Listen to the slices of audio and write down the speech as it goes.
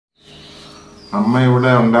അമ്മ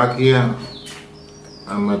ഇവിടെ ഉണ്ടാക്കിയ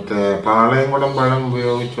മറ്റേ പാളയംകുടം പഴം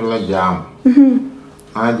ഉപയോഗിച്ചുള്ള ജാം.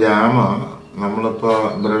 ആ ജാം നമ്മളിപ്പോ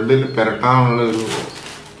ബ്രെഡിൽ പുരട്ടാനുള്ള ഒരു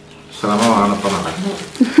ശ്രമമാണ് ഇപ്പൊ നടക്കുന്നത്.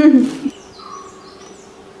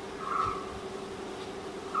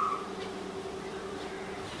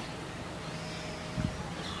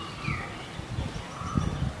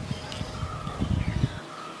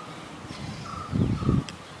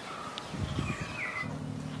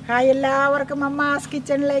 ഹായ്, എല്ലാവർക്കും അമ്മാസ്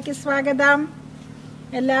കിച്ചണിലേക്ക് സ്വാഗതം.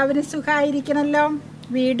 എല്ലാവരും സുഖമായിരിക്കണമല്ലോ.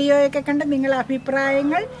 വീഡിയോയൊക്കെ കണ്ട് നിങ്ങളുടെ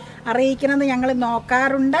അഭിപ്രായങ്ങൾ അറിയിക്കണമെന്ന് ഞങ്ങൾ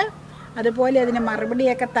നോക്കാറുണ്ട്. അതുപോലെ അതിന്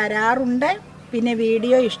മറുപടിയൊക്കെ തരാറുണ്ട്. പിന്നെ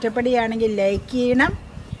ഇഷ്ടപ്പെടുകയാണെങ്കിൽ ലൈക്ക് ചെയ്യണം.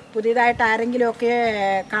 പുതിയതായിട്ട് ആരെങ്കിലുമൊക്കെ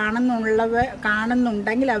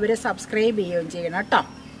കാണുന്നുണ്ടെങ്കിൽ അവർ സബ്സ്ക്രൈബ് ചെയ്യുകയും ചെയ്യണം കേട്ടോ.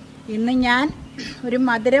 ഇന്ന് ഞാൻ ഒരു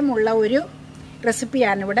മധുരമുള്ള ഒരു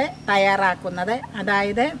റെസിപ്പിയാണ് ഇവിടെ തയ്യാറാക്കുന്നത്.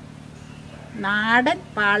 അതായത് നാടൻ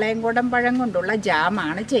പാളയംകുടം പഴം കൊണ്ടുള്ള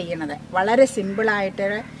ജാമാണ് ചെയ്യണത്. വളരെ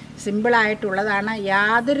സിമ്പിളായിട്ടുള്ളതാണ്.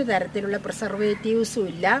 യാതൊരു തരത്തിലുള്ള പ്രിസർവേറ്റീവ്സും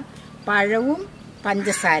ഇല്ല. പഴവും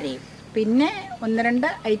പഞ്ചസാരയും പിന്നെ 1-2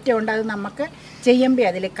 ഐറ്റം ഉണ്ട്. അത് നമുക്ക് ചെയ്യുമ്പോൾ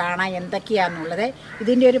അതിൽ കാണാം എന്തൊക്കെയാണെന്നുള്ളത്.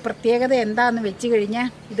 ഇതിൻ്റെ ഒരു പ്രത്യേകത എന്താണെന്ന് വെച്ച് കഴിഞ്ഞാൽ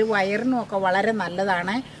ഇത് വയറിനുമൊക്കെ വളരെ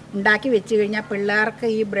നല്ലതാണ്. ഉണ്ടാക്കി വെച്ച് കഴിഞ്ഞാൽ പിള്ളേർക്ക്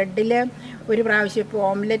ഈ ബ്രെഡിൽ ഒരു പ്രാവശ്യം ഇപ്പോൾ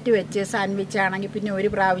ഓംലെറ്റ് വെച്ച് സാൻഡ്വിച്ച് ആണെങ്കിൽ പിന്നെ ഒരു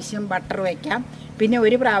പ്രാവശ്യം ബട്ടർ വയ്ക്കാം, പിന്നെ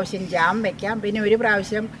ഒരു പ്രാവശ്യം ജാം വയ്ക്കാം, പിന്നെ ഒരു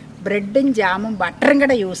പ്രാവശ്യം ബ്രെഡും ജാമും ബട്ടറും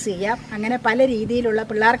കൂടെ യൂസ് ചെയ്യാം. അങ്ങനെ പല രീതിയിലുള്ള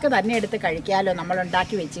പിള്ളേർക്ക് തന്നെ എടുത്ത് കഴിക്കാമല്ലോ നമ്മൾ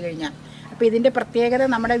ഉണ്ടാക്കി വെച്ച് കഴിഞ്ഞാൽ. അപ്പോൾ ഇതിൻ്റെ പ്രത്യേകത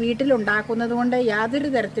നമ്മുടെ വീട്ടിലുണ്ടാക്കുന്നത് കൊണ്ട് യാതൊരു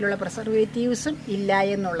തരത്തിലുള്ള പ്രിസർവേറ്റീവ്സും ഇല്ല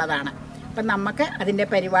എന്നുള്ളതാണ്. അപ്പം നമുക്ക് അതിൻ്റെ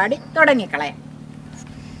പരിപാടി തുടങ്ങിക്കളയാം.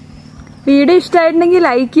 വീഡിയോ ഇഷ്ടമായിട്ടുണ്ടെങ്കിൽ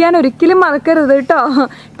ലൈക്ക് ചെയ്യാൻ ഒരിക്കലും മറക്കരുത് കേട്ടോ.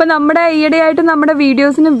 ഇപ്പം ഈയിടെയായിട്ട് നമ്മുടെ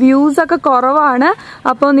വീഡിയോസിന് വ്യൂസ് ഒക്കെ കുറവാണ്.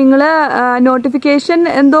 അപ്പോൾ നിങ്ങൾ നോട്ടിഫിക്കേഷൻ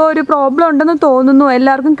എന്തോ ഒരു പ്രോബ്ലം ഉണ്ടെന്ന് തോന്നുന്നു,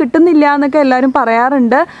 എല്ലാവർക്കും കിട്ടുന്നില്ല എന്നൊക്കെ എല്ലാവരും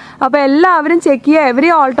പറയാറുണ്ട്. അപ്പോൾ എല്ലാവരും ചെക്ക് ചെയ്യുക.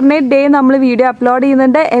 എവറി ഓൾട്ടർനേറ്റ് ഡേ നമ്മൾ വീഡിയോ അപ്ലോഡ്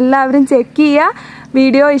ചെയ്യുന്നുണ്ട്. എല്ലാവരും ചെക്ക് ചെയ്യുക.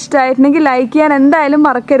 വീഡിയോ ഇഷ്ടമായിട്ടുണ്ടെങ്കിൽ ലൈക്ക് ചെയ്യാൻ എന്തായാലും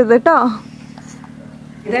മറക്കരുത് കേട്ടോ.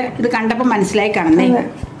 ഇത് കണ്ടപ്പോൾ മനസ്സിലായി കാണുന്നേ.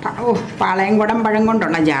 പാളയംകുടം പഴം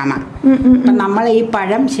കൊണ്ടുള്ള ജാമ. അപ്പം നമ്മൾ ഈ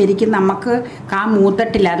പഴം ശരിക്കും നമുക്ക്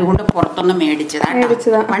മൂത്തട്ടില്ല, അതുകൊണ്ട് പുറത്തൊന്ന് മേടിച്ചതാണ്.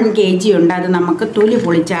 1 kg ഉണ്ട്. അത് നമുക്ക് തൊലി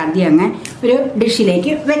പൊളിച്ച് ആദ്യം അങ്ങ് ഒരു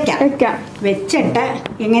ഡിഷിലേക്ക് വെക്കാം. വെച്ചിട്ട്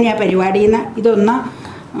എങ്ങനെയാ പരിപാടിന്ന് ഇതൊന്ന്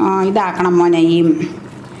ഇതാക്കണം മോനെ.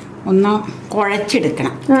 ഒന്ന്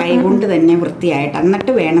കുഴച്ചെടുക്കണം കൈ കൊണ്ട് തന്നെ വൃത്തിയായിട്ട്.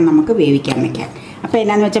 എന്നിട്ട് വേണം നമുക്ക് വേവിക്കാൻ വെക്കാൻ. അപ്പം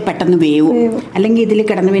എന്നാന്ന് വെച്ചാൽ പെട്ടെന്ന് വേവും. അല്ലെങ്കിൽ ഇതിൽ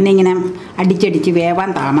കിടന്ന് പിന്നെ ഇങ്ങനെ അടിച്ചടിച്ച് വേവാൻ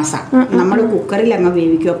താമസം. നമ്മൾ കുക്കറിൽ അങ്ങ്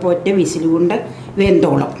വേവിക്കും. അപ്പോൾ ഒറ്റ വിസിൽ കൊണ്ട്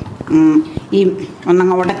വെന്തോളും.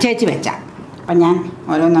 ഒന്നങ്ങ് ഉടച്ചേച്ച് വെച്ചാൽ. അപ്പം ഞാൻ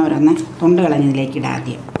ഓരോന്നോരോന്ന് തൊണ്ട് കളഞ്ഞതിലേക്ക് ഇടാം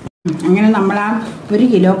ആദ്യം. അങ്ങനെ നമ്മൾ 1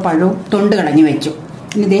 കിലോ പഴവും തൊണ്ട് കളഞ്ഞ് വെച്ചു.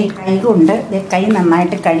 ഇനി ഇതേ കൈ കൊണ്ട് കൈ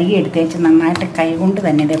നന്നായിട്ട് കഴുകി എടുത്തേച്ച് നന്നായിട്ട് കൈ കൊണ്ട്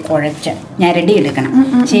തന്നെ ഇതേ കുഴച്ച് ഞരടി എടുക്കണം.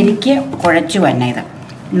 ശരിക്ക് കുഴച്ചു തന്നെ ഇത്.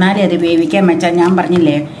 എന്നാലേ അത് വേവിക്കാൻ വെച്ചാൽ ഞാൻ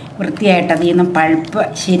പറഞ്ഞില്ലേ വൃത്തിയായിട്ട് അതിൽ നിന്ന് പഴുപ്പ്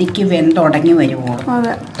ശരിക്ക് വെന്തുടങ്ങി വരുവോളൂ.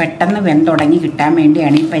 പെട്ടെന്ന് വെന്തുടങ്ങി കിട്ടാൻ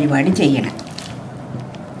വേണ്ടിയാണ് ഈ പരിപാടി ചെയ്യണം.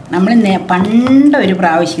 നമ്മൾ പണ്ട് ഒരു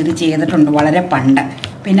പ്രാവശ്യം ഇത് ചെയ്തിട്ടുണ്ട്, വളരെ പണ്ട്.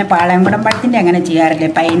 പിന്നെ പാളയംകുടം പഴത്തിൻ്റെ അങ്ങനെ ചെയ്യാറില്ലേ,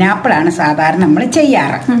 പൈനാപ്പിളാണ് സാധാരണ നമ്മൾ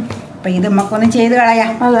ചെയ്യാറ്. അപ്പം ഇത് നമുക്കൊന്ന് ചെയ്ത്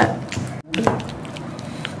കളയാം.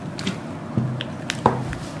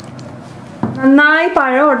 നന്നായി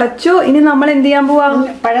പഴം ഉടച്ചു. ഇനി നമ്മൾ എന്ത് ചെയ്യാൻ പോവാ?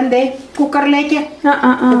 പഴം കുക്കറിലേക്ക്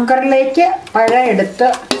പഴം എടുത്ത്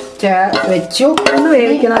വെച്ചു. ഒന്ന്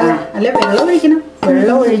വേവിക്കണം. അല്ല, വെള്ളം ഒഴിക്കണം.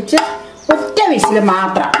 വെള്ളം ഒഴിച്ച് ഒറ്റ വിസിൽ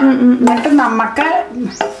മാത്രം. എന്നിട്ട് നമുക്ക്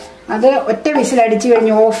അത് ഒറ്റ വിസിലടിച്ചു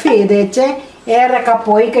കഴിഞ്ഞ് ഓഫ് ചെയ്ത് വെച്ച് എയറൊക്കെ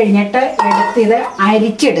പോയി കഴിഞ്ഞിട്ട് എടുത്തിത്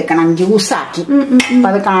അരിച്ചെടുക്കണം, ജ്യൂസാക്കി. അപ്പൊ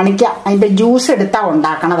അത് കാണിക്കാം. അതിന്റെ ജ്യൂസ് എടുത്താ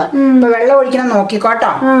ഉണ്ടാക്കണത്. ഇപ്പൊ വെള്ളം ഒഴിക്കണം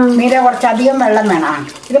നോക്കിക്കോട്ടോ. മീര കുറച്ചധികം വെള്ളം വേണം.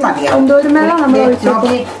 ഇത് മതിയാവും.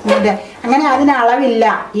 അങ്ങനെ അതിന് അളവില്ല.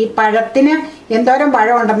 ഈ പഴത്തിന് എന്തോരം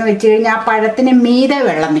പഴം ഉണ്ടെന്ന് വെച്ച് കഴിഞ്ഞാൽ ആ പഴത്തിന് മീതെ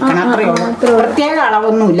വെള്ളം നിൽക്കണം. അത്രയേ ഉള്ളൂ. പ്രത്യേക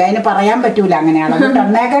അളവൊന്നുമില്ല. അതിന് പറയാൻ പറ്റൂല അങ്ങനെ അളവ്.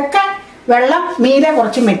 ഒന്നേക്കൊക്കെ വെള്ളം മീതെ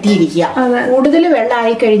കുറച്ച് മെറ്റിയിരിക്കുക. കൂടുതൽ വെള്ളം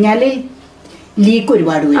ആയി കഴിഞ്ഞാൽ ലീക്ക്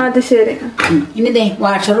ഒരുപാട് വരും. അത് ശരി. ഇനി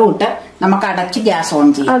വാഷറും ഇട്ട് നമുക്ക് അടച്ച് ഗ്യാസ് ഓൺ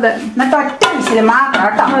ചെയ്യാം. എന്നിട്ട് ഒറ്റ വിസിൽ മാത്രം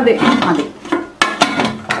കേട്ടോ. മതി.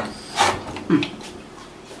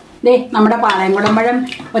 നമ്മുടെ പാളയംകുടം പഴം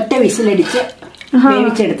ഒറ്റ വിസിലടിച്ച്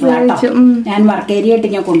വേവിച്ചെടുത്തത് കേട്ടോ. ഞാൻ വർക്ക് ഏരിയയായിട്ട്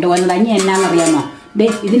ഞാൻ കൊണ്ടുപോകുന്നത്. ഇനി എന്നാന്നറിയാമോ,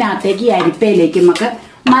 ഇതിനകത്തേക്ക് ഈ അരിപ്പയിലേക്ക് നമുക്ക്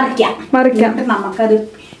മറിക്കാം. നമുക്കത്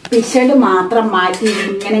പിശട് മാത്രം മാറ്റി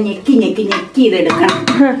ഇങ്ങനെ ഞെക്കി ഇതെടുക്കണം.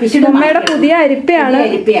 പിശുടമ്മയുടെ പുതിയ അരിപ്പയാണ്.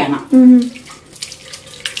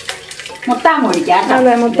 മൊത്തം ഒഴിക്കാം.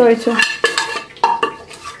 മൊത്തം ഒഴിച്ചോ.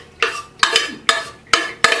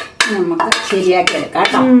 നമുക്ക് ശരിയാക്കി എടുക്കാം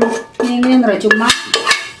കേട്ടോ. എങ്ങനെയെന്ന് പറയാം, ചുമ്മാ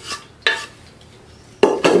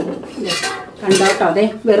കണ്ടോട്ടോ. അതെ,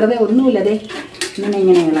 വെറുതെ ഒന്നുമില്ലതേ ഇങ്ങനെ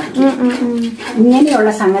ഇളക്കി. ഇങ്ങനെയുള്ള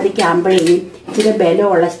സംഗതിക്കാകുമ്പോഴേ ഇച്ചിരി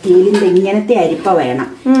ബലമുള്ള സ്റ്റീലിന്റെ ഇങ്ങനത്തെ അരിപ്പ വേണം.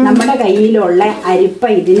 നമ്മുടെ കയ്യിലുള്ള അരിപ്പ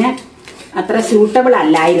ഇതിന് അത്ര സ്യൂട്ടബിൾ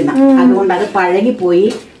അല്ലായിരുന്നു. അതുകൊണ്ട് അത് പഴകിപ്പോയി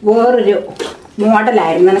വേറൊരു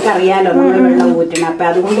മോഡലായിരുന്നു. നിനക്കറിയാലോ നമ്മൾ വെള്ളം ഊറ്റണം. അപ്പൊ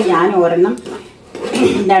അതുകൊണ്ട് ഞാൻ ഒരെണ്ണം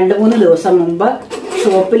 2-3 ദിവസം മുമ്പ്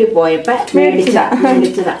ഷോപ്പിൽ പോയപ്പോ മേടിച്ചതാ.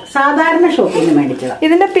 സാധാരണ ഷോപ്പിൽ നിന്ന് മേടിച്ചതാ.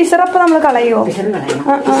 ഇതിന്റെ പിസറപ്പ് നമ്മൾ കളയോ? പിസറ് കളയണം.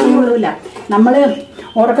 നമ്മള്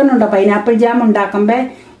ഓർക്കുന്നുണ്ടോ പൈനാപ്പിൾ ജാം ഉണ്ടാക്കുമ്പോ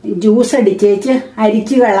ജ്യൂസ് അടിച്ചേച്ച്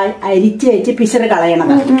അരിച്ചേച്ച് പിസറ്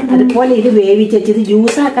കളയണത്. അതുപോലെ ഇത് വേവിച്ചേച്ച് ഇത്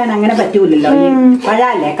ജ്യൂസാക്കാൻ അങ്ങനെ പറ്റൂലല്ലോ,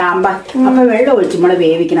 പഴല്ലേ കാമ്പ. അപ്പൊ വെള്ളം ഒഴിച്ച് നമ്മള്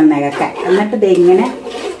വേവിക്കണം നികക്കെ. എന്നിട്ട് ഇത് ഇങ്ങനെ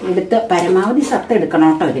എടുത്ത് പരമാവധി സത്ത് എടുക്കണം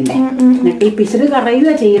കേട്ടോ ഇതിന്റെ. എന്നിട്ട് ഈ പിസറ് കളയുക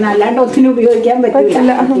ചെയ്യണം, അല്ലാണ്ട് ഒന്നിനും ഉപയോഗിക്കാൻ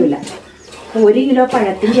പറ്റൂല. 1 കിലോ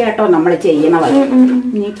പഴത്തിന്റെ കേട്ടോ നമ്മൾ ചെയ്യണത്.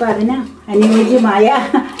 ഇനിയിപ്പൊ അതിന് അനുയോജ്യമായ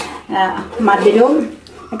മധുരവും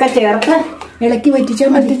ഒക്കെ ചേർത്ത് ഇളക്കി വറ്റിച്ചാൽ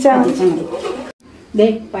മതി. ദേ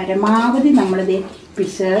പരമാവധി നമ്മളിത്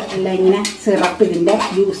പിസർ എല്ലാം ഇങ്ങനെ സിറപ്പ് ഇതിന്റെ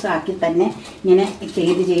ജ്യൂസാക്കി തന്നെ ഇങ്ങനെ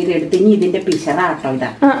ചെയ്തെടുത്ത് ഇനി ഇതിന്റെ പിസറാട്ടോ ഇതാ.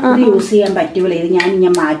 ഇത് യൂസ് ചെയ്യാൻ പറ്റൂല. ഇത്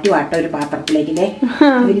ഞാൻ മാറ്റുവാട്ടോ ഒരു പാത്രത്തിലേക്ക്.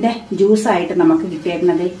 ഇതിന്റെ ജ്യൂസായിട്ട് നമുക്ക്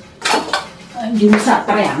കിട്ടിയേക്കുന്നത് ജ്യൂസ്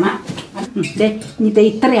അത്രയാണ്.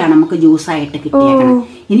 ഇത്രയാണ് നമുക്ക് ജ്യൂസായിട്ട് കിട്ടിയേക്കണം.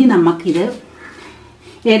 ഇനി നമുക്കിത്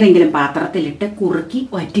ഏതെങ്കിലും പാത്രത്തിലിട്ട് കുറുക്കി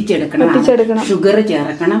വറ്റിച്ചെടുക്കണം. ഷുഗർ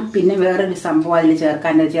ചേർക്കണം. പിന്നെ വേറൊരു സംഭവം അതിൽ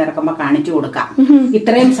ചേർക്കുമ്പോ കാണിച്ചു കൊടുക്കാം.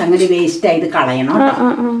 ഇത്രയും സംഗതി വേസ്റ്റ് ആയത് കളയണം കേട്ടോ.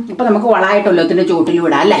 അപ്പൊ നമുക്ക് വളമായിട്ടുള്ളതിന്റെ ചോട്ടിലും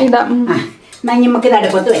ഇടാം അല്ലേ? നമുക്ക് ഇത്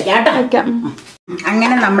അടുപ്പത്ത് വെക്കാം കേട്ടോ.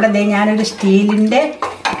 അങ്ങനെ നമ്മുടെ ഞാനൊരു സ്റ്റീലിന്റെ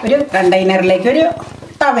ഒരു കണ്ടെയ്നറിലേക്ക് ഒരു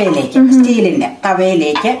സ്റ്റീലിന്റെ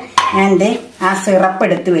തവയിലേക്ക് ഞാൻ ആ സിറപ്പ്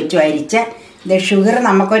എടുത്ത് വെച്ചു അരിച്ച ഷുഗർ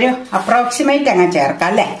നമുക്കൊരു അപ്രോക്സിമേറ്റ് അങ്ങനെ ചേർക്കാം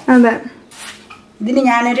അല്ലേ? ഇതിന്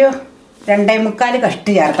ഞാനൊരു 2.25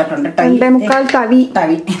 കഷ്ടി ചേർത്തിട്ടുണ്ട് കേട്ടോ. 2.25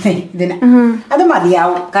 തവി ഇതിന് അത്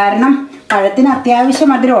മതിയാവും. കാരണം പഴത്തിന് അത്യാവശ്യം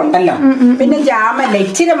മധുരം ഉണ്ടല്ലോ. പിന്നെ ജാമല്ല,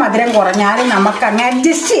 ഇച്ചിരി മധുരം കുറഞ്ഞാലും നമുക്ക് അങ്ങ്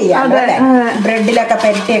അഡ്ജസ്റ്റ് ചെയ്യാം അല്ലേ? ബ്രെഡിലൊക്കെ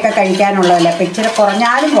പെരട്ടിയൊക്കെ കഴിക്കാനുള്ളതല്ലേ. അപ്പൊ ഇച്ചിരി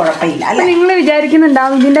കുറഞ്ഞാലും കുഴപ്പമില്ല അല്ലെ? നിങ്ങൾ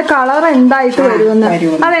വിചാരിക്കുന്നുണ്ടാവും ഇതിന്റെ കളർ എന്തായിട്ട് വരുമെന്ന്.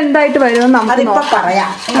 അതെന്തായിട്ട് വരുമെന്ന് അതിപ്പോ പറയാം.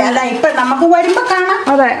 അല്ല ഇപ്പൊ നമുക്ക് വരുമ്പോ കാണാം.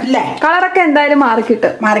 അതെ അല്ലേ? കളറൊക്കെ എന്തായാലും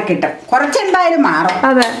മാറിക്കിട്ടും. കുറച്ചെന്തായാലും മാറും.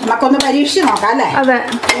 അതെ, നമുക്കൊന്ന് പരീക്ഷിച്ച് നോക്കാം അല്ലെ? അതെ.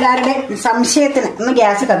 എല്ലാവരുടെ സംശയത്തിന് ഒന്ന്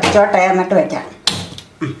ഗ്യാസ് കത്തിച്ചോട്ടെ, എന്നിട്ട് വെക്കാം.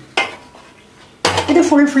 ഇത്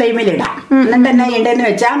ഫുൾ ഫ്ലെയിമിൽ ഇടാം. എന്നിട്ട് എന്നാ ചെയ്യേണ്ടതെന്ന്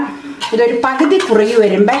വെച്ചാൽ ഇതൊരു പകുതി കുറുകി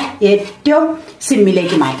വരുമ്പോ ഏറ്റവും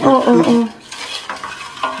സിമ്മിലേക്ക് മാറ്റാം.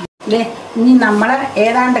 ഇനി നമ്മള്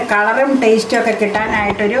ഏതാണ്ട് കളറും ടേസ്റ്റും ഒക്കെ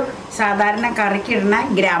കിട്ടാനായിട്ടൊരു സാധാരണ കറിക്കിടുന്ന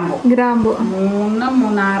ഗ്രാമ്പു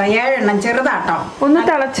 3-6-7 എണ്ണം ചെറുതാട്ടോ. ഒന്ന്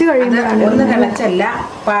തിളച്ചല്ല,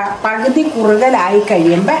 പകുതി കുറുകലായി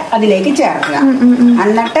കഴിയുമ്പോ അതിലേക്ക് ചേർക്കുക.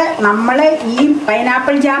 എന്നിട്ട് നമ്മള് ഈ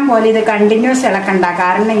പൈനാപ്പിൾ ജാം പോലെ ഇത് കണ്ടിന്യൂസ് ഇളക്കണ്ട.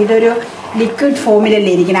 കാരണം ഇതൊരു ലിക്വിഡ്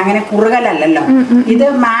ഫോമിലല്ലേ ഇരിക്കണം, അങ്ങനെ കുറുകലല്ലോ. ഇത്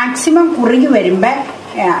മാക്സിമം കുറുകി വരുമ്പോ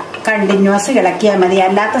കണ്ടിന്യൂസ് ഇളക്കിയാൽ മതി.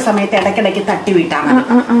 അല്ലാത്ത സമയത്ത് ഇടയ്ക്കിടയ്ക്ക് തട്ടി വിട്ടാൽ മതി.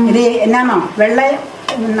 ഇത് എന്നാണോ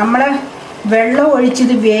നമ്മള് വെള്ളം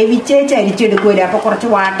ഒഴിച്ചിത് വേവിച്ചേച്ച് അരിച്ചെടുക്കൂല. അപ്പൊ കുറച്ച്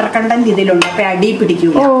വാട്ടർ കണ്ടന്റ് ഇതിലുണ്ട്. അപ്പൊ അടി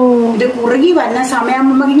പിടിക്കൂല. ഇത് കുറുകി വന്ന സമയം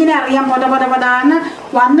നമുക്ക് ഇങ്ങനെ അറിയാം. പതാന്ന്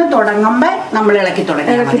വന്ന് തുടങ്ങുമ്പോ നമ്മൾ ഇളക്കി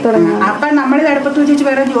തുടങ്ങി. അപ്പൊ നമ്മൾ അടുപ്പത്ത് വെച്ച്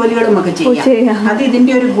വേറെ ജോലികളും ഒക്കെ ചെയ്യാം. അത്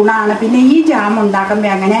ഇതിന്റെ ഒരു ഗുണമാണ്. പിന്നെ ഈ ജാം ഉണ്ടാക്കുമ്പോ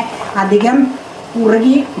അങ്ങനെ അധികം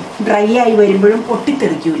കുറുകി ഡ്രൈ ആയി വരുമ്പോഴും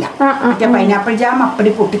പൊട്ടിത്തെറിക്കൂല. മറ്റേ പൈനാപ്പിൾ ജാം അപ്പടി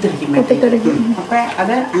പൊട്ടിത്തെറിക്കും. അപ്പൊ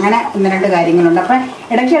അത് അങ്ങനെ 1-2 കാര്യങ്ങളുണ്ട്. അപ്പൊ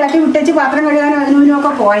ഇടയ്ക്ക് ഇളക്കി വിട്ടേച്ച് പാത്രം കഴുകാനും അതിനും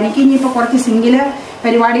ഒക്കെ പോവാം. എനിക്ക് ഇനിയിപ്പോ കുറച്ച് സിംഗിള്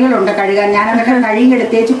പരിപാടികളുണ്ട് കഴുകാൻ. ഞാനതൊക്കെ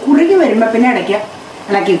കഴുകിയെടുത്തേച്ച് കുറുകി വരുമ്പോ പിന്നെ ഇടയ്ക്ക്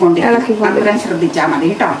ഇളക്കിക്കൊണ്ടിരിക്കാൻ ശ്രദ്ധിച്ചാൽ മതി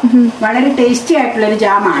കേട്ടോ. വളരെ ടേസ്റ്റി ആയിട്ടുള്ളൊരു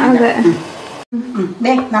ജാമാണ്.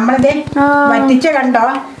 നമ്മളിതേ വറ്റിച്ച കണ്ടോ?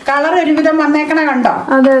 കളർ ഒരുവിധം വന്നേക്കണ കണ്ടോ?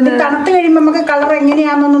 തണുത്ത് കഴിയുമ്പോ നമുക്ക് കളർ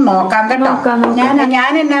എങ്ങനെയാണെന്നൊന്ന് നോക്കാം കേട്ടോ.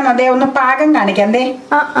 ഞാൻ എന്നാന്നതേ ഒന്ന് പാകം കാണിക്കാം.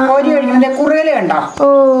 കോരി ഒഴിക്കുന്നത് കുറുകല് കണ്ടോ?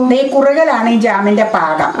 ഈ കുറുകലാണ് ഈ ജാമിന്റെ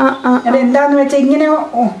പാകം. അതെന്താന്ന് വെച്ചാൽ ഇങ്ങനെ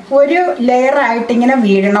ഒരു ലെയർ ആയിട്ട് ഇങ്ങനെ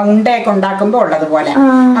വീഴണം, ഉണ്ടയൊക്കെ ഉണ്ടാക്കുമ്പോ ഉള്ളതുപോലെ.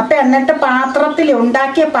 അപ്പൊ എന്നിട്ട്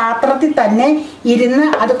ഉണ്ടാക്കിയ പാത്രത്തിൽ തന്നെ ഇരുന്ന്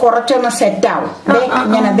അത് കുറച്ചൊന്ന് സെറ്റ് ആവും.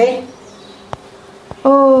 ഇങ്ങനെ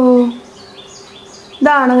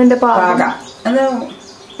ഇതാണ് അതിന്റെ പാകം. അത്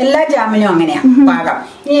എല്ലാ ജാമിനും അങ്ങനെയാ പാകം.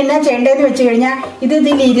 ഇനി എന്നാ ചെയ്യേണ്ടതെന്ന് വെച്ച് കഴിഞ്ഞാൽ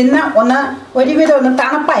ഇതിലിരുന്ന് ഒരുവിധം ഒന്ന്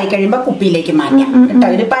തണുപ്പായി കഴിയുമ്പോ കുപ്പിയിലേക്ക് മാറ്റാം കേട്ടോ.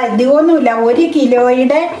 ഇതിപ്പോ അധികമൊന്നുമില്ല. 1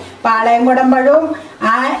 കിലോയുടെ പാളയംകുടമ്പഴവും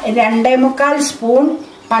 2.25 സ്പൂൺ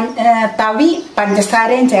തവി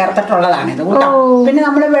പഞ്ചസാരയും ചേർത്തിട്ടുള്ളതാണ് ഇത് കേട്ടോ. പിന്നെ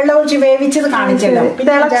നമ്മള് വെള്ളം ഒഴിച്ച് വേവിച്ചത് കാണിച്ചല്ലോ.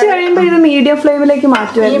 കഴിയുമ്പോ ഇത് മീഡിയം ഫ്ലെയിമിലേക്ക്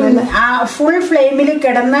മാറ്റും. ഫുൾ ഫ്ലെയിമിൽ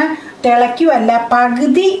കിടന്ന് തിളയ്ക്കുമല്ല,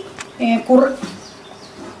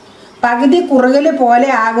 പകുതി കുറുകല് പോലെ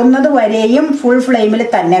ആകുന്നത് വരെയും ഫുൾ ഫ്ലെയിമിൽ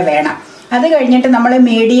തന്നെ വേണം. അത് കഴിഞ്ഞിട്ട് നമ്മൾ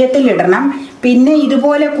മീഡിയത്തിൽ ഇടണം. പിന്നെ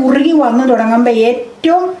ഇതുപോലെ കുറുകി വന്നു തുടങ്ങുമ്പോൾ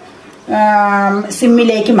ഏറ്റവും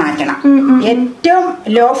സിമ്മിലേക്ക് മാറ്റണം. ഏറ്റവും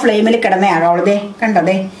ലോ ഫ്ലെയിമിൽ കിടന്നയാകാവുള്ളതേ.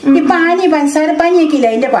 കണ്ടതേ ഈ പാനി പഞ്ചസാര പാനിയൊക്കെ ഇല്ല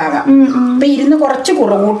അതിന്റെ പാകം. ഇപ്പൊ ഇരുന്ന് കുറച്ച്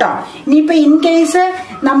കുറുകൂട്ടോ. ഇനിയിപ്പൊ ഇൻ കേസ്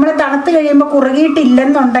നമ്മൾ തണുത്ത് കഴിയുമ്പോ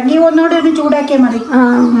കുറുകിയിട്ടില്ലെന്നുണ്ടെങ്കിൽ ഒന്നോടെ ഒന്ന് ചൂടാക്കിയാൽ മതി.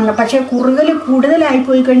 പക്ഷെ കുറുകല് കൂടുതലായി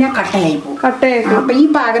പോയി കഴിഞ്ഞാൽ കട്ടയായി പോകും. അപ്പൊ ഈ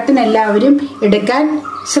പാകത്തിന് എല്ലാവരും എടുക്കാൻ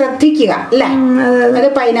ശ്രദ്ധിക്കുക അല്ലേ. അത്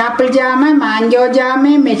pineapple jam, mango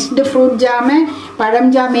jam, mixed fruit jam, പഴം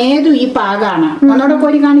ജാം ഏതും ഈ പാകാണ്. ഒന്നോടെ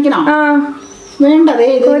കോരി കാണിക്കണോ? വേണ്ടതേ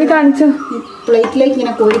ഇത് കാണിച്ചു പ്ലേറ്റിലേക്ക്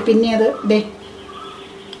ഇങ്ങനെ കോരി. പിന്നെ അത് ദേ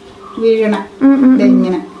വീഴണ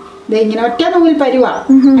ഇങ്ങനെ ഒറ്റ നൂൽ പരുവ.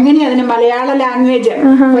 അങ്ങനെയാ അതിന് മലയാള ലാംഗ്വേജ്.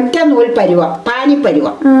 ഒറ്റ നൂൽ പരുവ, പാനി പരുവ.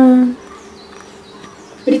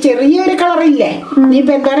 ഒരു ചെറിയൊരു കളറില്ലേ?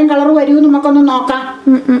 ഇനിയിപ്പോ എന്തോരം കളർ വരൂ നമുക്കൊന്ന് നോക്കാം.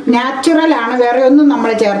 നാച്ചുറൽ ആണ്, വേറെ ഒന്നും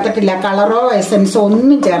നമ്മൾ ചേർത്തിട്ടില്ല. കളറോ എസൻസോ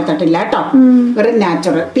ഒന്നും ചേർത്തിട്ടില്ല കേട്ടോ, വെറും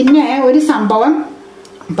നാച്ചുറൽ. പിന്നെ ഒരു സംഭവം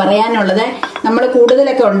പറയാനുള്ളത്, നമ്മൾ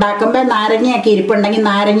കൂടുതലൊക്കെ ഉണ്ടാക്കുമ്പോൾ നാരങ്ങയൊക്കെ ഇരിപ്പുണ്ടെങ്കിൽ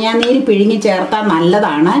നാരങ്ങ നീര് പിഴിഞ്ഞ് ചേർത്താൽ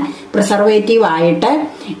നല്ലതാണ്. പ്രിസർവേറ്റീവ് ആയിട്ട്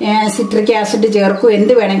സിട്രിക് ആസിഡ് ചേർക്കും,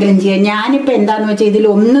 എന്ത് വേണമെങ്കിലും ചെയ്യാം. ഞാനിപ്പോൾ എന്താന്ന് വെച്ചാൽ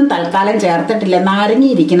ഇതിലൊന്നും തൽക്കാലം ചേർത്തിട്ടില്ല. നാരങ്ങ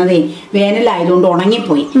ഇരിക്കുന്നതേ വേനലായതുകൊണ്ട്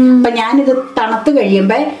ഉണങ്ങിപ്പോയി. അപ്പൊ ഞാനിത് തണുത്ത്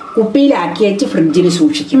കഴിയുമ്പോൾ കുപ്പിയിലാക്കി വെച്ച് ഫ്രിഡ്ജിൽ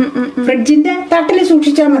സൂക്ഷിക്കും. ഫ്രിഡ്ജിന്റെ തട്ടിൽ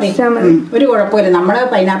സൂക്ഷിച്ചാൽ മതി, ഒരു കുഴപ്പമില്ല. നമ്മള്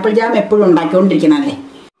പൈനാപ്പിൾ ജാം എപ്പോഴും ഉണ്ടാക്കിക്കൊണ്ടിരിക്കണല്ലേ.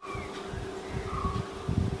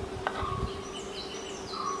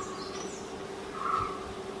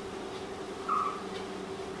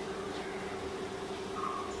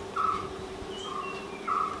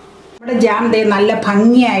 നമ്മുടെ ജാം ദേ നല്ല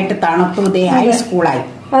ഭംഗിയായിട്ട് തണുത്തു. ദേ ഐസ് കൂളായി.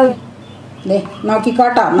 ദേ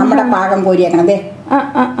നോക്കിക്കോട്ടോ നമ്മുടെ പാകം കോരിയാക്കണം. ദേ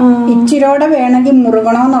ഇച്ചിരോടെ വേണമെങ്കിൽ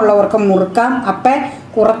മുറുകണമെന്നുള്ളവർക്ക് മുറുക്കാം. അപ്പൊ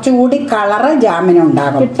കുറച്ചുകൂടി കളറ്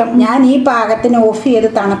ജാമിനുണ്ടാകും. ഞാൻ ഈ പാകത്തിന് ഓഫ് ചെയ്ത്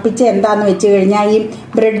തണുപ്പിച്ച് എന്താന്ന് വെച്ച് കഴിഞ്ഞാൽ ഈ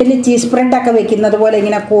ബ്രെഡിൽ ചീസ് ബ്രെഡൊക്കെ വെക്കുന്നത് പോലെ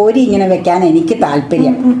ഇങ്ങനെ കോരി ഇങ്ങനെ വെക്കാൻ എനിക്ക്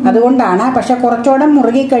താല്പര്യം. അതുകൊണ്ടാണ്. പക്ഷെ കുറച്ചുകൂടെ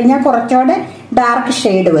മുറുകി കഴിഞ്ഞാൽ കുറച്ചുകൂടെ ഡാർക്ക്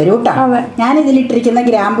ഷെയ്ഡ് വരും കേട്ടോ. ഞാൻ ഇതിലിട്ടിരിക്കുന്ന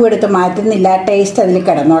ഗ്രാമ്പു എടുത്ത് മാറ്റുന്നില്ല. ടേസ്റ്റ് അതിൽ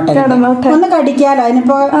കിടന്നോട്ടെ. ഒന്ന് കടിക്കാലോ.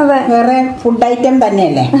 അതിനിപ്പോ വേറെ ഫുഡ് ഐറ്റം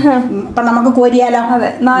തന്നെയല്ലേ. അപ്പൊ നമുക്ക് കോരിയാലോ.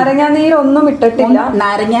 നാരങ്ങാനീരൊന്നും ഇട്ടിട്ടില്ല.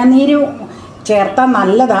 നാരങ്ങാനീര് ചേർത്താൽ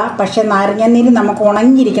നല്ലതാ. പക്ഷെ നാരങ്ങാനീര് നമുക്ക്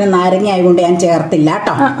ഉണങ്ങിയിരിക്കുന്ന നാരങ്ങ ആയതുകൊണ്ട് ഞാൻ ചേർത്തില്ല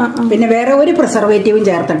കേട്ടോ. പിന്നെ വേറെ ഒരു പ്രിസർവേറ്റീവും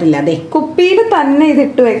ചേർത്തിട്ടില്ല. അതെ കുപ്പിയിൽ തന്നെ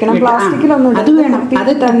ഇതിട്ട് വെക്കണം, പ്ലാസ്റ്റിക്കിലൊന്നും. അത് വേണം,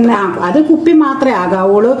 അത് തന്നെ. അത് കുപ്പി മാത്രമേ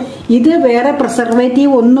ആകാവുള്ളൂ. ഇത് വേറെ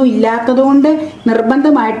പ്രിസർവേറ്റീവ് ഒന്നും ഇല്ലാത്തത് കൊണ്ട്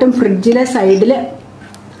നിർബന്ധമായിട്ടും ഫ്രിഡ്ജിലെ സൈഡില്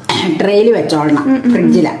ട്രേയിൽ വെച്ചോളണം.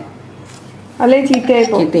 ഫ്രിഡ്ജില് അല്ലെങ്കിൽ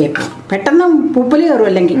ചീത്തയായി പെട്ടെന്ന് പൂപ്പല് കയറും.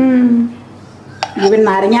 അല്ലെങ്കിൽ ഇവൻ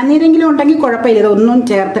നാരങ്ങാനീരെങ്കിലും ഉണ്ടെങ്കിൽ കുഴപ്പമില്ല. ഇതൊന്നും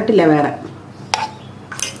ചേർത്തിട്ടില്ല വേറെ.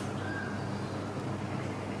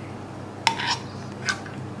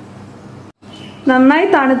 നന്നായി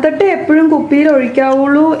തണുത്തിട്ട് എപ്പോഴും കുപ്പിയിൽ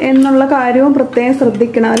ഒഴിക്കാവുള്ളൂ എന്നുള്ള കാര്യവും പ്രത്യേകം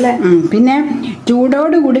ശ്രദ്ധിക്കണം അല്ലേ. പിന്നെ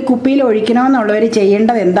ചൂടോടുകൂടി കുപ്പിയിൽ ഒഴിക്കണമെന്നുള്ളവർ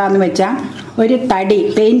ചെയ്യേണ്ടത് എന്താന്ന് വെച്ചാൽ ഒരു തടി,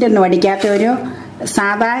 പെയിന്റ് ഒന്നും അടിക്കാത്ത ഒരു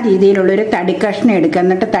സാധാ രീതിയിലുള്ളൊരു തടിക്കഷ്ണം എടുക്കുക.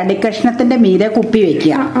 എന്നിട്ട് തടിക്കഷ്ണത്തിന്റെ മീതെ കുപ്പി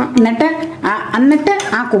വെക്കുക. എന്നിട്ട്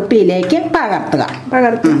ആ കുപ്പിയിലേക്ക് പകർത്തുക.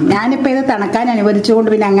 ഞാനിപ്പോ ഇത് തണുക്കാൻ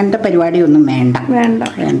അനുവദിച്ചുകൊണ്ട് പിന്നെ അങ്ങനത്തെ പരിപാടിയൊന്നും വേണ്ട.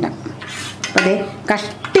 അതെ,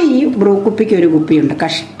 കഷ്ടി ഈ ബ്രൂ കുപ്പിക്ക് ഒരു കുപ്പിയുണ്ട്,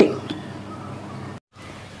 കഷ്ടി.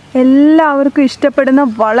 എല്ലാവർക്കും ഇഷ്ടപ്പെടുന്ന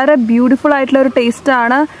വളരെ ബ്യൂട്ടിഫുൾ ആയിട്ടുള്ള ഒരു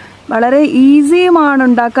ടേസ്റ്റാണ്. വളരെ ഈസിയുമാണ്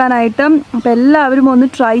ഉണ്ടാക്കാനായിട്ട്. അപ്പം എല്ലാവരും ഒന്ന്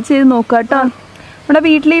ട്രൈ ചെയ്ത് നോക്കുക കേട്ടോ. നമ്മുടെ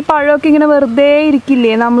വീട്ടിൽ ഈ പഴമൊക്കെ ഇങ്ങനെ വെറുതെ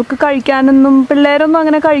ഇരിക്കില്ലേ, നമുക്ക് കഴിക്കാനൊന്നും, പിള്ളേരൊന്നും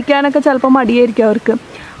അങ്ങനെ കഴിക്കാനൊക്കെ ചിലപ്പോൾ മടിയായിരിക്കും അവർക്ക്.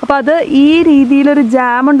 അപ്പോൾ അത് ഈ രീതിയിലൊരു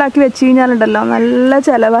ജാം ഉണ്ടാക്കി വെച്ച് കഴിഞ്ഞാലുണ്ടല്ലോ, നല്ല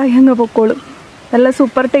ചിലവായി അങ്ങ് പൊക്കോളും. നല്ല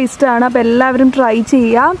സൂപ്പർ ടേസ്റ്റാണ്. അപ്പോൾ എല്ലാവരും ട്രൈ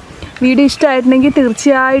ചെയ്യുക. വീഡിയോ ഇഷ്ടമായിട്ടുണ്ടെങ്കിൽ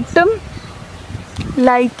തീർച്ചയായിട്ടും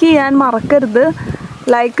ലൈക്ക് ചെയ്യാൻ മറക്കരുത്.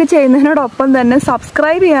 ലൈക്ക് ചെയ്യുന്നതിനോടൊപ്പം തന്നെ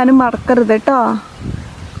സബ്സ്ക്രൈബ് ചെയ്യാനും മറക്കരുത് കേട്ടോ.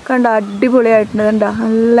 കണ്ടോ, അടിപൊളിയായിട്ടുണ്ട്. കണ്ടോ,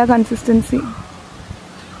 നല്ല കൺസിസ്റ്റൻസി.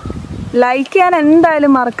 ലൈക്ക് ചെയ്യാൻ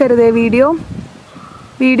എന്തായാലും മറക്കരുതേ.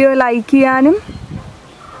 വീഡിയോ ലൈക്ക് ചെയ്യാനും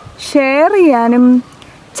ഷെയർ ചെയ്യാനും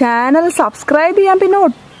ചാനൽ സബ്സ്ക്രൈബ് ചെയ്യാൻ പിന്നെ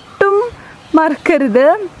ഒട്ടും മറക്കരുത്.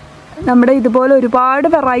 നമ്മുടെ ഇതുപോലെ ഒരുപാട്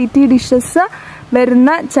വെറൈറ്റി ഡിഷസ്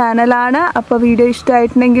വരുന്ന ചാനലാണ്. അപ്പോൾ വീഡിയോ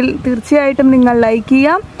ഇഷ്ടമായിട്ടുണ്ടെങ്കിൽ തീർച്ചയായിട്ടും നിങ്ങൾ ലൈക്ക്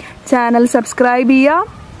ചെയ്യാം, ചാനൽ സബ്സ്ക്രൈബ് ചെയ്യാം.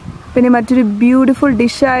 പിന്നെ മറ്റൊരു ബ്യൂട്ടിഫുൾ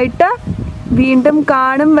ഡിഷായിട്ട് വീണ്ടും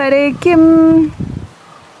കാണും വരേക്കും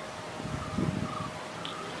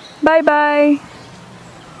bye bye.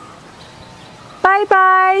 Bye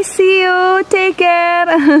bye, see you, take care.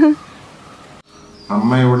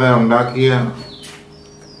 അമ്മ ഇവിടെ ഉണ്ടാക്കിയ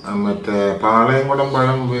മറ്റേ പാളയംകുടം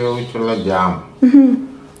പഴം ഉപയോഗിച്ചുള്ള ജാം,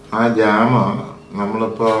 ആ ജാമ്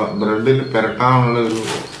നമ്മളിപ്പോ ബ്രെഡിൽ പെരട്ടാനുള്ള ഒരു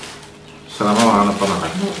ശ്രമമാണ് ഇപ്പൊ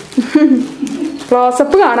നടക്കുന്നത്.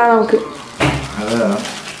 ക്ലോസപ്പ് കാണാം നമുക്ക്. അത്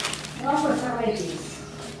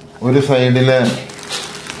ഒരു സൈഡില്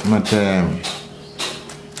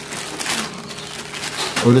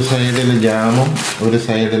ഒരു സൈഡിൽ ജാമും ഒരു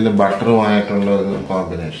സൈഡിൽ ബട്ടറുമായിട്ടുള്ള ഒരു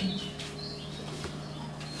കോമ്പിനേഷൻ.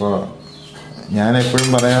 അപ്പോൾ ഞാൻ എപ്പോഴും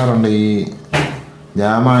പറയാറുണ്ട്, ഈ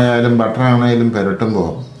ജാമായാലും ബട്ടറാണേലും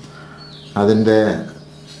പുരട്ടുമ്പോൾ അതിൻ്റെ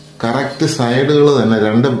കറക്റ്റ് സൈഡുകൾ തന്നെ,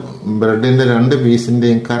 ബ്രെഡിൻ്റെ 2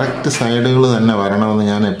 പീസിൻ്റെയും കറക്റ്റ് സൈഡുകൾ തന്നെ വരണമെന്ന്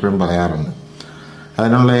ഞാൻ എപ്പോഴും പറയാറുണ്ട്.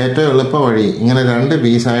 അതിനുള്ള ഏറ്റവും എളുപ്പ വഴി ഇങ്ങനെ 2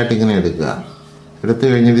 പീസായിട്ട് ഇങ്ങനെ എടുക്കുക. എടുത്തു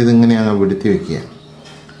കഴിഞ്ഞിട്ട് ഇതിങ്ങനെ അങ്ങ് വിടുത്തി വയ്ക്കുക.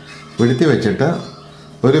 വിടുത്തി വെച്ചിട്ട്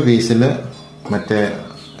ഒരു പീസിൽ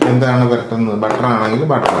എന്താണ് പുരട്ടുന്നത്, ബട്ടറാണെങ്കിൽ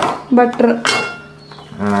ബട്ടർ,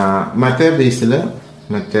 മറ്റേ പീസിൽ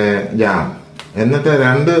ജാം, എന്നിട്ട്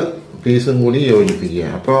 2 പീസും കൂടി യോജിപ്പിക്കുക.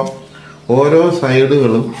 അപ്പോൾ ഓരോ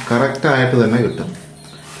സൈഡുകളും കറക്റ്റായിട്ട് തന്നെ കിട്ടും.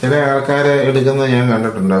 ചില ആൾക്കാരെ എടുക്കുന്നത് ഞാൻ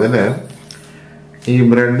കണ്ടിട്ടുണ്ട്. അതിൽ ഈ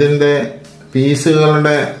ബ്രെഡിൻ്റെ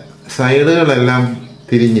പീസുകളുടെ സൈഡുകളെല്ലാം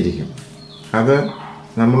തിരിഞ്ഞിരിക്കും. അത്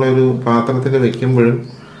നമ്മളൊരു പാത്രത്തിൽ വെക്കുമ്പോഴും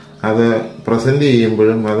അത് പ്രസൻറ്റ്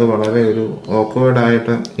ചെയ്യുമ്പോഴും അത് വളരെ ഒരു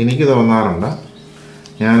ഓക്വേർഡായിട്ട് എനിക്ക് തോന്നാറുണ്ട്.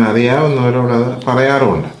 ഞാൻ അറിയാവുന്നവരോട് അത്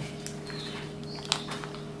പറയാറുമുണ്ട്.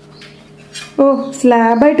 ഓ,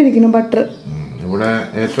 സ്ലാബായിട്ടിരിക്കുന്നു ബട്ടർ. ഇവിടെ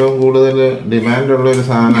ഏറ്റവും കൂടുതൽ ഡിമാൻഡുള്ള ഒരു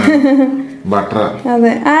സാധനമാണ് ബട്ടർ.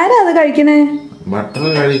 അതെ, ആരാ അത് കഴിക്കണേ? ബട്ടർ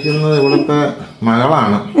കഴിക്കുന്നത് ഇവിടുത്തെ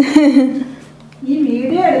മകളാണ്. ഈ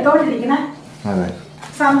വീഡിയോ എടുത്തോണ്ടിരിക്കണ അതെ,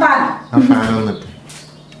 സന്താനം വന്നിട്ട്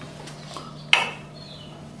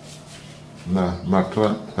എന്താ ബട്ടർ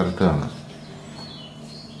പുരട്ടുകയാണ്.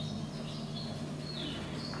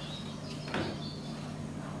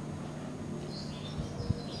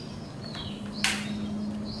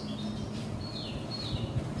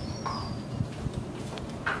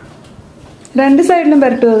 രണ്ട് സൈഡിലും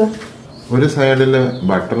പുരട്ടുമോ? ഒരു സൈഡില്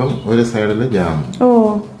ബട്ടറും ഒരു സൈഡില് ജാമും. ഓ,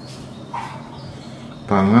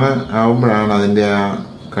 അപ്പൊ അങ്ങനെ ആവുമ്പോഴാണ് അതിന്റെ ആ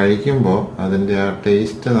കഴിക്കുമ്പോൾ അതിന്റെ ആ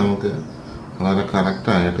ടേസ്റ്റ് നമുക്ക് വളരെ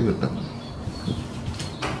കറക്റ്റായിട്ട് കിട്ടും.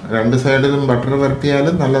 2 സൈഡിലും ബട്ടർ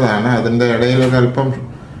പുരട്ടിയാലും നല്ലതാണ്. അതിന്റെ ഇടയിൽ ഒരു അല്പം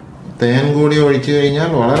തേൻ കൂടി ഒഴിച്ചു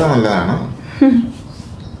കഴിഞ്ഞാൽ വളരെ നല്ലതാണ്.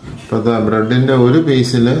 ഇപ്പൊ ബ്രെഡിന്റെ ഒരു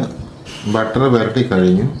പീസില് ബട്ടർ പുരട്ടി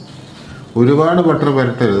കഴിഞ്ഞു. ഒരുപാട് ബട്ടർ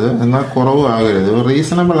പുരട്ടരുത്, എന്നാൽ കുറവും ആകരുത്.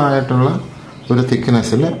 റീസണബിൾ ആയിട്ടുള്ള ഒരു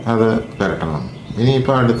തിക്നെസ്സിൽ അത് പുരട്ടണം.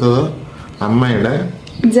 ഇനിയിപ്പോൾ അടുത്തത് അമ്മയുടെ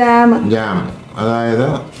ജാം, അതായത്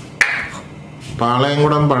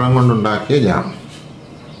പാളയംകുടം പഴം കൊണ്ടുണ്ടാക്കിയ ജാം.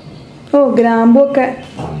 ഓ, ഗ്രാമ്പൊക്കെ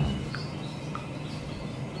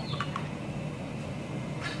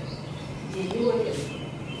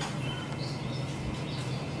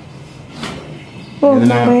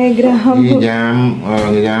ഈ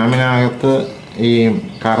ജാമിനകത്ത് ഈ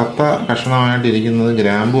കറുത്ത കഷ്ണമായിട്ടിരിക്കുന്നത്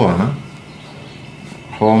ഗ്രാമ്പുമാണ്.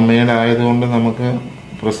 ഹോം മെയ്ഡ് ആയതുകൊണ്ട് നമുക്ക്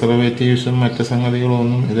പ്രിസർവേറ്റീവ്സും മറ്റ് സംഗതികളും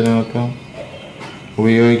ഒന്നും ഇതിനകത്ത്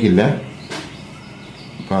ഉപയോഗിക്കില്ല.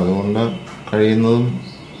 അപ്പം അതുകൊണ്ട് കഴിയുന്നതും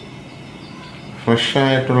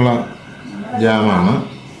ഫ്രഷായിട്ടുള്ള ജാമാണ്.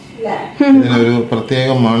 ഇതിനൊരു പ്രത്യേക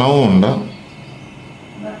മണവുമുണ്ട്.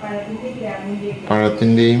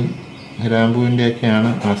 പഴത്തിൻ്റെയും ഗ്രാമ്പൂവിൻ്റെ ഒക്കെയാണ്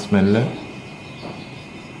ആ സ്മെല്ല്.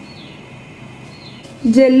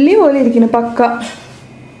 ജെല്ലി പോലെ ഇരിക്കുന്നു പക്ക.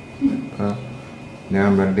 ഞാൻ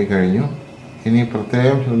പുരട്ടി കഴിഞ്ഞു. ഇനി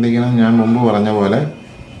പ്രത്യേകം ശ്രദ്ധിക്കണം, ഞാൻ മുമ്പ് പറഞ്ഞ പോലെ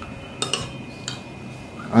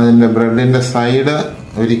അതിൻ്റെ ബ്രെഡിൻ്റെ സൈഡ്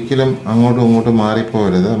ഒരിക്കലും അങ്ങോട്ടും ഇങ്ങോട്ടും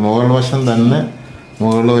മാറിപ്പോകരുത്. മുകൾ വശം തന്നെ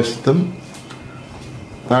മുകൾ വശത്തും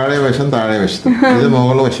താഴെ വശത്തും. ഇത്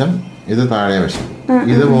മുകൾ വശം, ഇത് താഴെ വശം,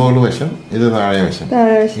 ഇത് മുകൾ വശം, ഇത് താഴെ വശം.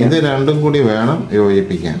 ഇത് രണ്ടും കൂടി വേണം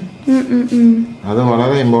യോജിപ്പിക്കാൻ. അത്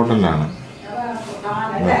വളരെ ഇമ്പോർട്ടൻ്റ് ആണ്.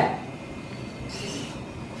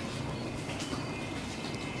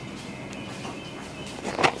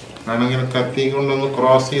 ആണെങ്കിൽ കത്തി കൊണ്ടൊന്ന്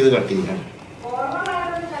ക്രോസ് ചെയ്ത് കട്ട് ചെയ്യാം.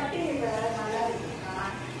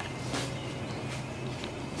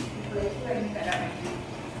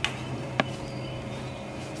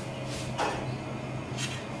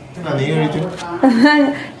 നീ കഴിച്ചു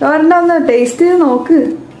ഒരെണ്ണം ടേസ്റ്റ് ചെയ്ത് നോക്ക്.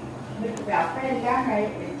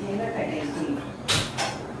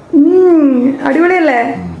 അടിപൊളിയല്ലേ?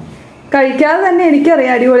 കഴിക്കാതെ തന്നെ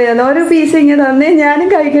എനിക്കറിയാം അടിപൊളിയാണ്. ഓരോ പീസ് ഇങ്ങനെ തന്നെ ഞാനും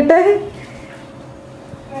കഴിക്കട്ടെ.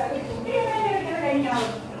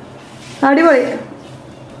 അടിപൊളി,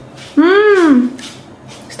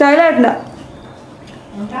 സ്റ്റൈലായിട്ടുണ്ട്.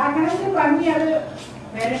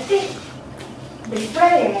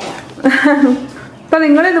 അപ്പൊ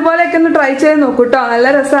നിങ്ങൾ ഇതുപോലെയൊക്കെ ഒന്ന് ട്രൈ ചെയ്ത് നോക്കൂ കേട്ടോ. നല്ല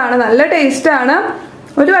രസമാണ്, നല്ല ടേസ്റ്റാണ്.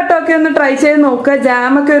 ഒരു വട്ടമൊക്കെ ഒന്ന് ട്രൈ ചെയ്ത് നോക്കുക.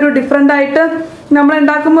 ജാമൊക്കെ ഒരു ഡിഫറെൻ്റ് ആയിട്ട് നമ്മൾ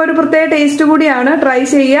ഉണ്ടാക്കുമ്പോൾ ഒരു പ്രത്യേക ടേസ്റ്റ് കൂടിയാണ്. ട്രൈ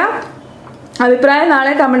ചെയ്യുക. അഭിപ്രായം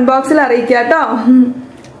നാളെ കമന്റ് ബോക്സിൽ അറിയിക്കുക കേട്ടോ.